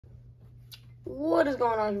What is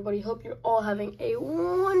going on, everybody? Hope you're all having a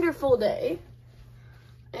wonderful day.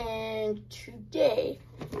 And today,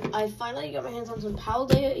 I finally got my hands on some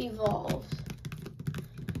Paldea Evolved.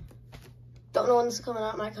 Don't know when this is coming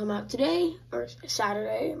out. Might come out today or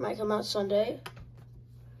Saturday. Might come out Sunday.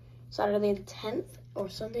 Saturday the 10th or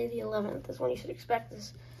Sunday the 11th is when you should expect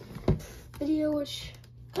this video, which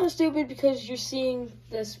kind of stupid because you're seeing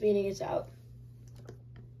this meaning it's out.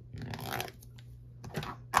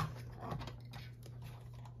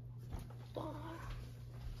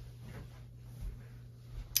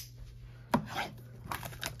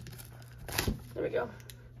 There we go.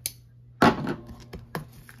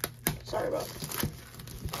 Sorry about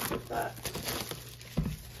that.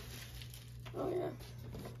 Oh yeah,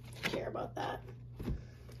 care about that.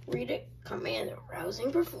 Read it. Command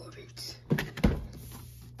rousing performance.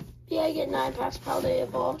 Yeah, I get 9 packs Paldea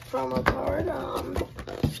Evolved promo card,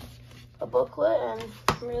 a booklet, and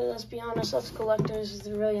really, let's be honest, that's collectors. Is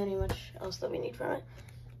there really any much else that we need from it?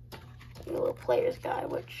 A little player's guide,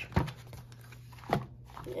 which,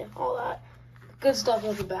 yeah, all that. Good stuff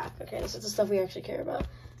at the back. Okay, this is the stuff we actually care about.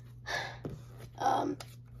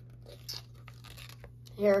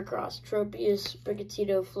 Heracross, Tropius,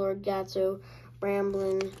 Brigatito, Florigatto,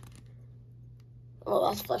 Ramblin. Oh,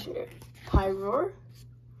 that's Fleshinger. Pyroar.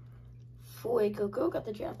 Fuecoco. Got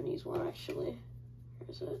the Japanese one, actually. Where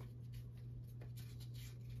is it?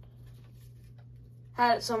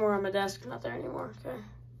 Had it somewhere on my desk. Not there anymore. Okay.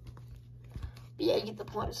 But yeah, you get the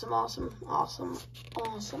point. Of some awesome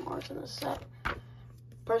art in this set.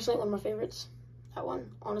 Personally, one of my favorites. That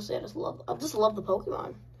one. Honestly, I just love the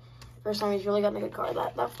Pokemon. First time he's really gotten a good card.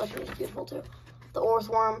 That Fleshinger is beautiful too. The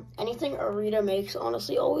Orthworm, anything Arita makes,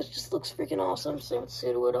 honestly, always just looks freaking awesome. Same with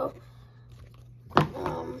Sudowoodo.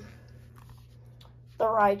 The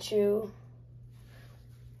Raichu.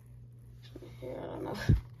 Here, I don't know.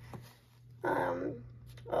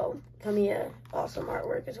 Oh, Kamiya, awesome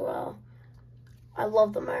artwork as well. I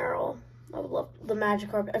love the Marill. I would love the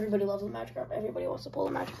Magikarp. Everybody loves the Magikarp. Everybody wants to pull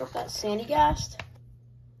the Magikarp. That Sandygast.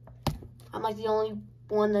 I'm like the only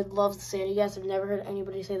one that loves the Sandygast. I've never heard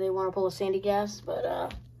anybody say they want to pull a Sandygast, but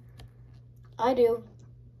I do.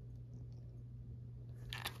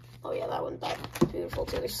 Oh yeah, that's beautiful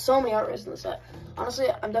too. There's so many artworks in the set. Honestly,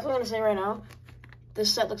 I'm definitely gonna say right now,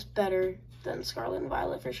 this set looks better than Scarlet and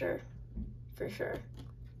Violet for sure. For sure.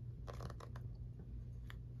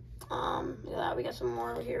 Yeah, we got some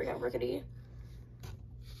more over here. We got Rickety.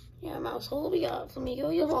 Yeah, Mousehole. We got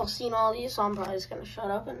Flamigo. You've all seen all these, so I'm probably just gonna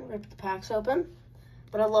shut up and rip the packs open.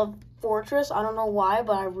 But I love Fortress. I don't know why,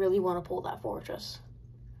 but I really want to pull that Fortress.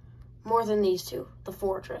 More than these two. The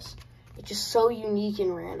Fortress. It's just so unique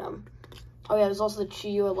and random. Oh yeah, there's also the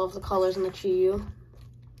Chiyu. I love the colors in the Chiyu.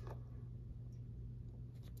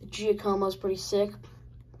 The Giacomo's pretty sick.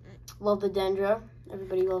 Love the Dendra.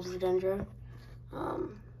 Everybody loves the Dendra.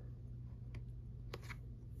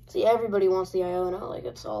 See, everybody wants the Iono. Like,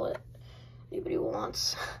 it's all it anybody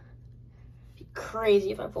wants. It'd be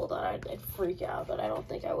crazy if I pulled that. I'd freak out, but I don't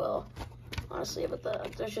think I will. Honestly, but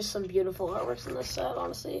there's just some beautiful artworks in this set,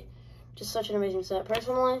 honestly. Just such an amazing set.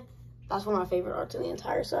 Personally, that's one of my favorite arts in the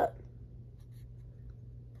entire set.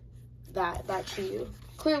 That Chiyu.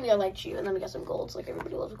 Clearly, I like Chiyu, and then we got some golds. Like,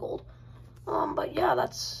 everybody loves gold. But yeah,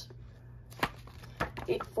 that's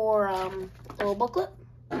it for the little booklet.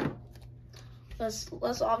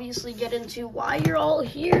 Let's obviously get into why you're all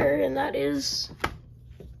here, and that is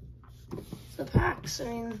the packs. I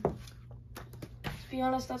mean, to be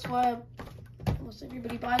honest, that's why almost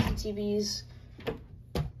everybody buys ETBs.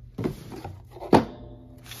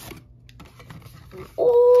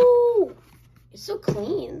 Oh, it's so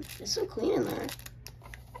clean. It's so clean in there.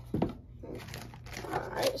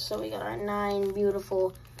 Alright, so we got our 9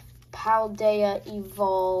 beautiful Paldea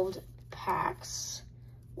Evolved packs.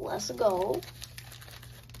 Let's go.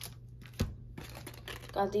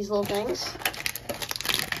 Got these little things.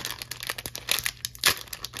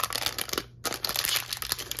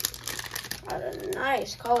 Got a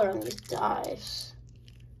nice color on these dice.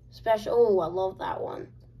 Special. Oh, I love that one.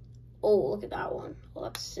 Oh, look at that one. Oh,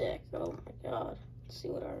 that's sick. Oh my god. Let's see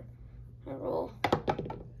what our roll.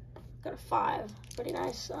 Got a 5. Pretty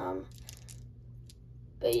nice.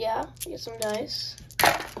 But yeah, we get some dice.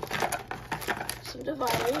 Some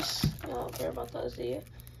dividers. I don't care about those, do you?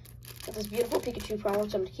 Got this beautiful Pikachu promo,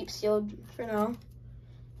 which I'm going to keep sealed for now.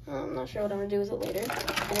 I'm not sure what I'm going to do with it later.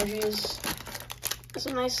 Energies. Got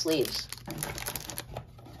some nice sleeves.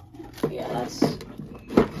 Yeah, that's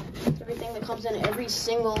everything that comes in every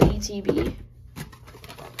single ETB.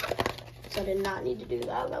 So I did not need to do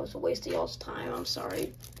that. That was a waste of y'all's time. I'm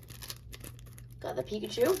sorry. Got the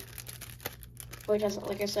Pikachu. which has,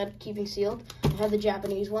 like I said, keeping sealed. I have the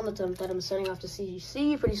Japanese one that I'm sending off to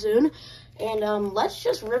CGC pretty soon. And let's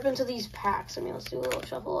just rip into these packs. I mean, let's do a little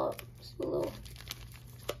shuffle up. Let's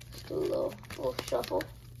do a little shuffle.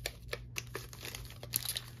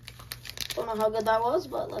 Don't know how good that was,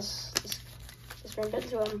 but let's rip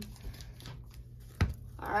into them.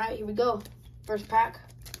 All right, here we go. First pack.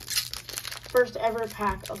 First ever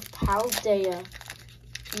pack of Paldea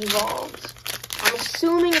Evolved. I'm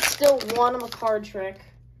assuming it's still one of a card trick.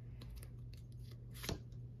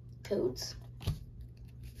 Codes.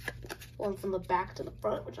 One from the back to the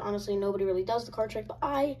front, which honestly nobody really does the card trick, but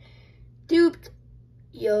I duped.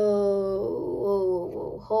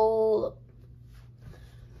 Yo, hold up.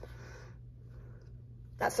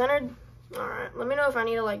 That centered? Alright, let me know if I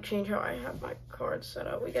need to like change how I have my cards set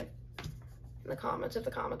up. We get in the comments if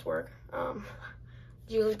the comments work.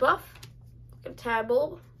 Jigglypuff. Got a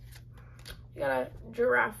Tadbulb. We got a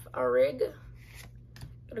Giraffe, a Rig.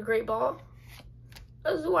 Got a Great Ball.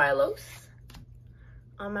 A Zuilos.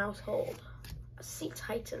 A Mousehold. A Sea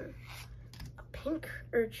Titan. A Pink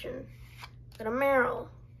Urchin. Got a Meryl.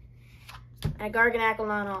 And a Garganacl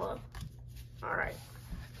non-holo. Alright.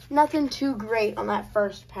 Nothing too great on that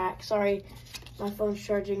first pack. Sorry, my phone's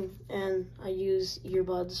charging and I use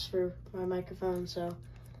earbuds for my microphone, so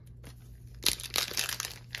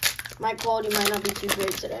my quality might not be too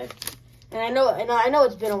great today. And I know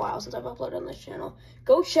it's been a while since I've uploaded on this channel.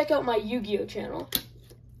 Go check out my Yu-Gi-Oh channel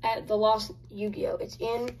at The Lost Yu-Gi-Oh. It's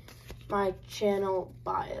in my channel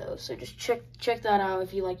bio, so just check that out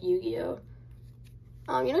if you like Yu-Gi-Oh.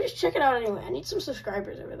 Just check it out anyway. I need some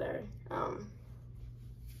subscribers over there.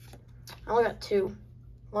 I only got 2.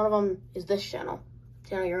 One of them is this channel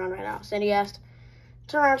you're on right now. Sandyast,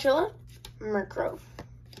 Tarantula, Murkrow,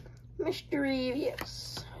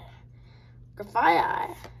 Mischievous,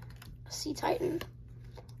 Grafaiai, a Sea Titan,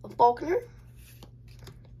 a Faulkner,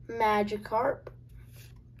 Magikarp,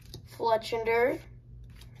 Fletchinder,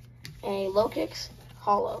 a Lokix,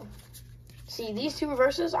 Holo. See, these 2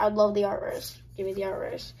 reverses, I'd love the art rares. Give me the art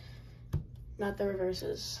rares, not the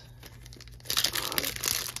reverses.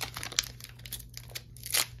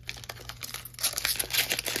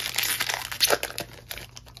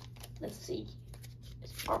 Let's see.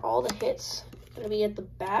 Are all the hits gonna be at the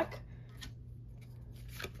back?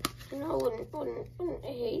 I wouldn't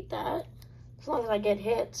hate that. As long as I get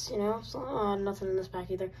hits, So, nothing in this pack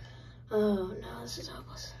either. Oh no, this is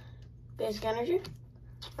hopeless. Basic Energy,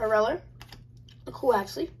 a Reller, a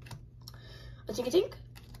Quaxley, a Tinkatink,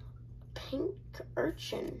 Pink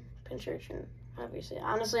Urchin, Pinch Urchin, obviously.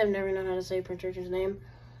 Honestly, I've never known how to say Pinch Urchin's name.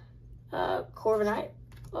 Corviknight.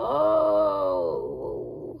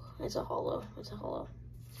 Oh, it's a holo. It's a holo.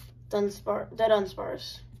 Dead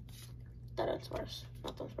Unspars. Not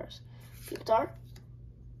Dunsparce. Pupitar.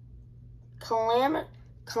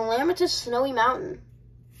 Calamitous Snowy Mountain.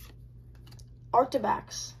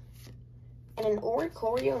 Arctibax. And an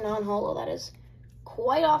Oricorio non-holo that is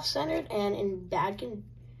quite off-centered and in bad condition.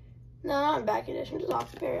 No, not in bad condition,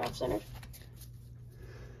 just very off-centered.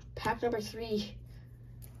 Pack number 3.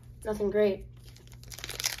 Nothing great.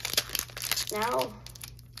 Now,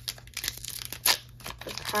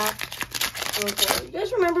 the pack number 4. You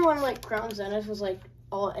guys remember when like Crown Zenith was like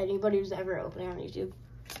all anybody was ever opening on YouTube?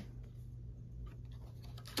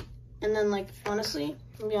 And then like honestly,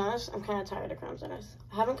 to be honest, I'm kind of tired of Crown Zenith.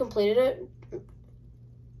 I haven't completed it.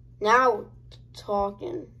 Now we're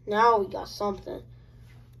talking. Now we got something.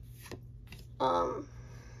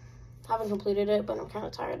 Haven't completed it, but I'm kind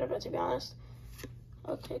of tired of it, to be honest.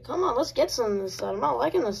 Okay, come on, let's get some of this set. I'm not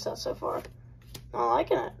liking this set so far. Not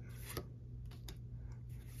liking it.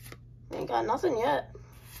 I ain't got nothing yet.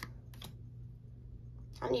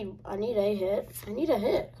 I need a hit. I need a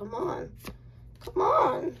hit. Come on. Come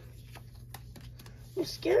on. You're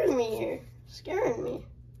scaring me here. Scaring me.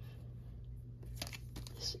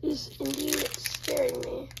 This is indeed scaring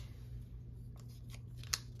me.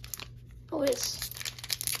 Oh, it's...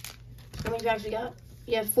 How many packs we got?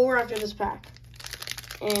 We have 4 after this pack.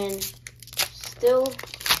 And still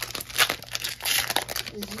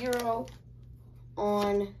 0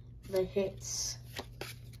 on the hits.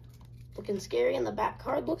 Looking scary, and the back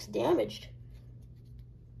card looks damaged.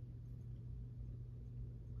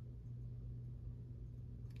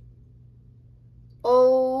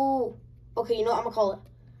 Oh, okay, you know what I'm gonna call it?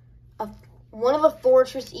 One of the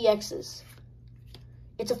Fortress EXs.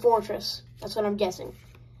 It's a Fortress. That's what I'm guessing.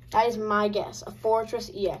 That is my guess. A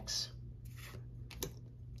Fortress EX.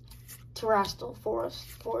 Terrastal,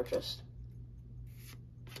 Fortress.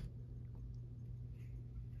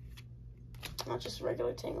 Not just a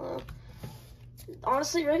regular Tangela.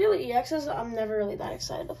 Honestly, regular EXs, I'm never really that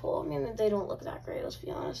excited to pull. I mean, they don't look that great, let's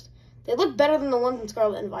be honest. They look better than the ones in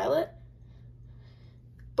Scarlet and Violet.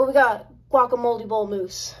 But we got Guacamole Bowl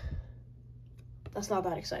Moose. That's not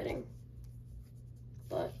that exciting.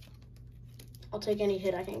 But I'll take any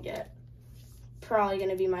hit I can get. Probably going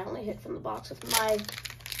to be my only hit from the box with my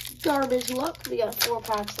garbage luck. We got 4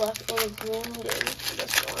 packs left, including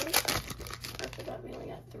this one. I forgot we only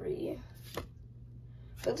got 3.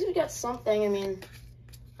 But at least we got something. I mean,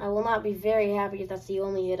 I will not be very happy if that's the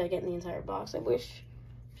only hit I get in the entire box. I wish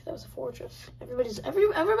that was a fortress. Everybody's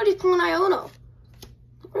pulling Iono.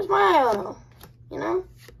 Where's my Iono? You know?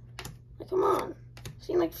 Like, come on. I've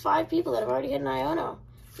seen like 5 people that have already hit an Iono.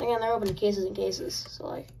 And again, they're opening cases and cases. So,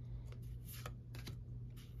 like,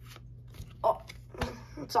 oh,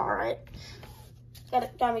 it's alright.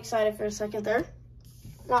 Got me excited for a second there.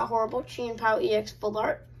 Not horrible. Chien Pao EX full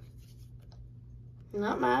art.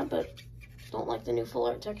 Not mad, but don't like the new full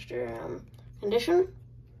art texture condition.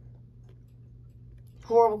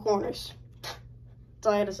 Horrible corners. That's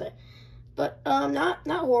all I had to say. But not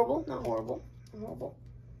horrible. Not horrible. Not horrible.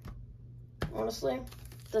 Honestly,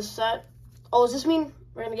 the set. Oh, does this mean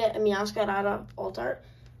we're gonna get a Meowscarada alt art?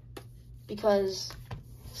 Because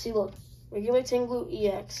see, look, regular Tinglu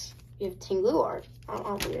EX. We have Tinglu art.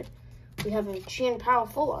 Aren't weird. We have a Chien Pao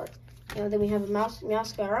full art, and then we have a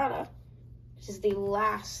Meowscarada, which is the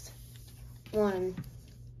last one.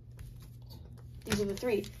 These are the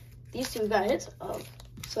 3. These 2 we got hits of.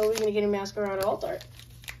 So we're gonna get a Meowscarada alt art.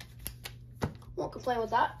 Won't complain with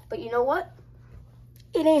that. But you know what?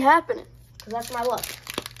 It ain't happening. Because that's my luck.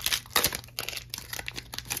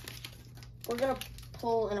 We're gonna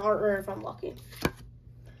pull an art rare if I'm lucky.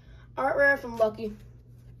 Art rare if I'm lucky.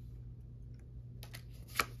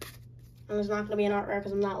 And there's not gonna be an art rare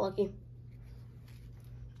because I'm not lucky.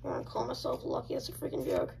 I wanna call myself lucky. That's a freaking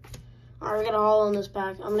joke. Alright, we got a holo in this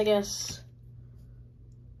pack. I'm gonna guess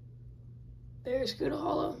Barrascoot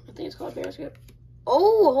holo. I think it's called Barrascoot.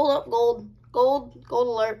 Oh, hold up, gold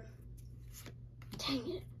alert. Dang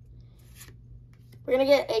it. We're gonna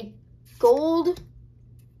get a gold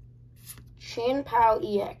Chien Pao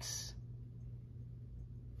EX.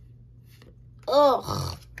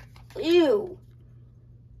 Ugh. Ew.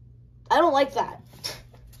 I don't like that.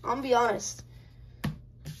 I'm gonna be honest.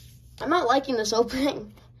 I'm not liking this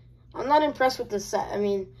opening. I'm not impressed with this set. I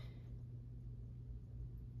mean,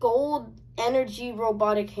 gold energy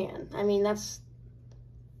robotic hand. I mean, that's...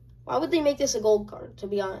 Why would they make this a gold card, to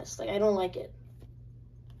be honest? Like, I don't like it.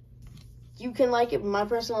 You can like it, but my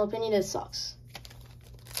personal opinion, it sucks.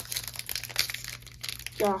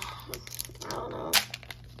 Yeah, I don't know.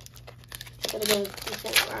 Gotta get a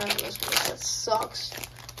decent round on this one. That sucks.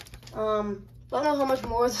 Don't know how much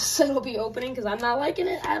more this set will be opening, because I'm not liking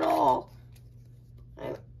it at all.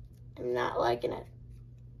 I'm not liking it.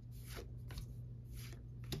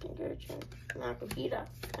 Nakuhita,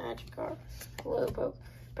 Magikarp, Slowpoke.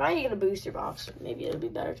 Probably get a booster box. Maybe it'll be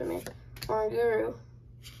better for me. Oranguru.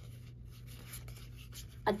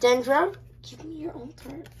 A Dendro. Give me your alt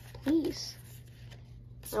art, please.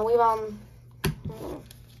 Now we've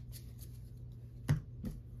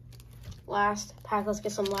last pack. Let's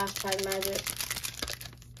get some last pack magic.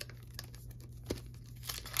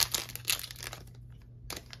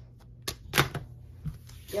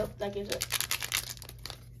 Yep, that gives it.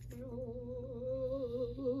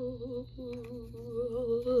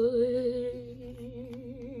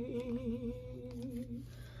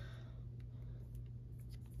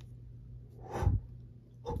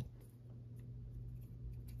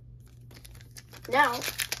 Now,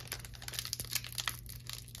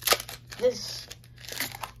 this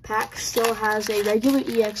pack still has a regular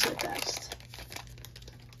EX at best.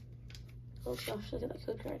 Oh gosh, look at that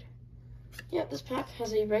code card. Yep, this pack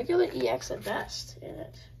has a regular EX at best in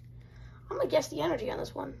it. I'm gonna guess the energy on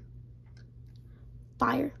this one.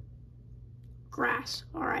 Fire. Grass.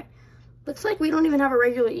 Alright. Looks like we don't even have a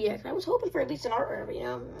regular EX. I was hoping for at least an art rare, but you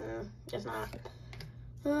know, guess not.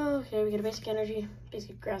 Okay, we get a basic energy,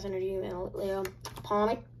 basic grass energy, a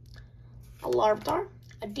Pawmi, a Larvitar,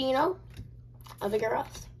 a Dino, a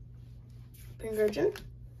Vigoroth, Pingerton,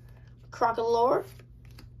 Crocodile,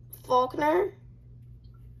 Falconer.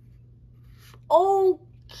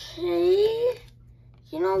 Okay,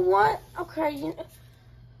 you know what? Okay,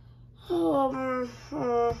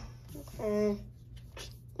 okay.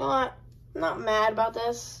 Not mad about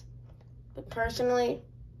this, but personally,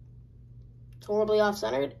 it's horribly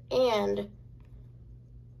off-centered, and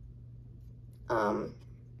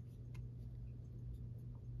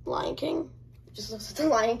Lion King. It just looks like the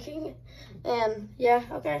Lion King. And yeah,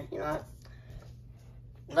 okay, you know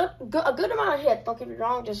what? A good amount of hit, don't get me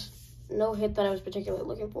wrong, just no hit that I was particularly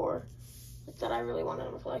looking for, that I really wanted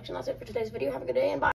in my collection. That's it for today's video. Have a good day and bye.